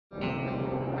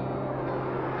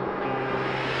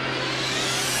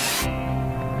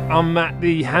I'm at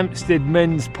the Hampstead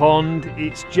Men's Pond.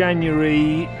 It's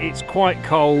January, it's quite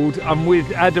cold. I'm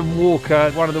with Adam Walker,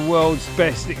 one of the world's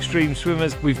best extreme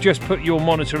swimmers. We've just put your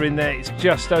monitor in there. It's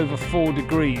just over 4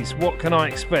 degrees. What can I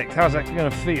expect? How's that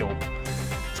going to feel?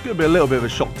 It's going to be a little bit of a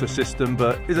shock to system,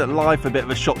 but isn't life a bit of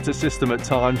a shock to system at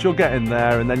times? You'll get in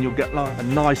there and then you'll get like a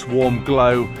nice warm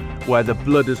glow where the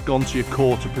blood has gone to your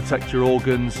core to protect your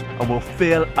organs, and will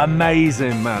feel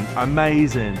amazing, man,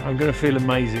 amazing. I'm going to feel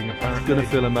amazing, apparently. It's going to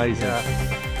feel amazing.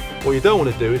 Yeah. What you don't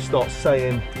want to do is start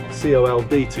saying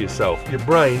COLD to yourself. Your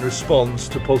brain responds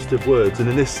to positive words, and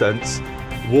in this sense,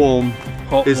 warm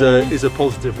Hot, is a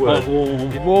positive word. Hot,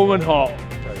 warm. Warm and hot.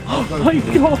 Oh my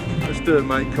God. Let's do it,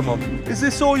 mate, come on. Is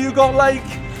this all you got, Lake?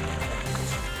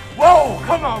 Whoa,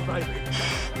 come on, baby.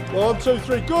 1, 2,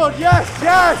 3, good, yes,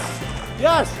 yes!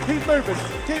 Yes, keep moving,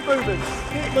 keep moving,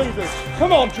 keep moving.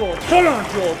 Come on, George, come on,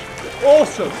 George.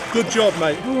 Awesome, good job,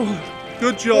 mate.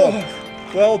 Good job,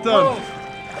 well done.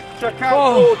 Check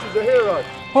out George as a hero.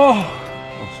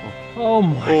 Awesome. Oh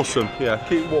my. Awesome, yeah,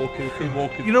 keep walking, keep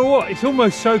walking. You know what, it's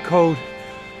almost so cold,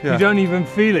 you don't even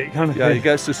feel it, kind of thing. Yeah, it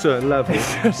gets to a certain level.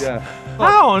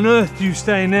 How on earth do you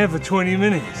stay in there for 20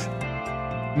 minutes?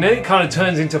 And then it kind of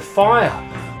turns into fire.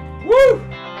 Woo!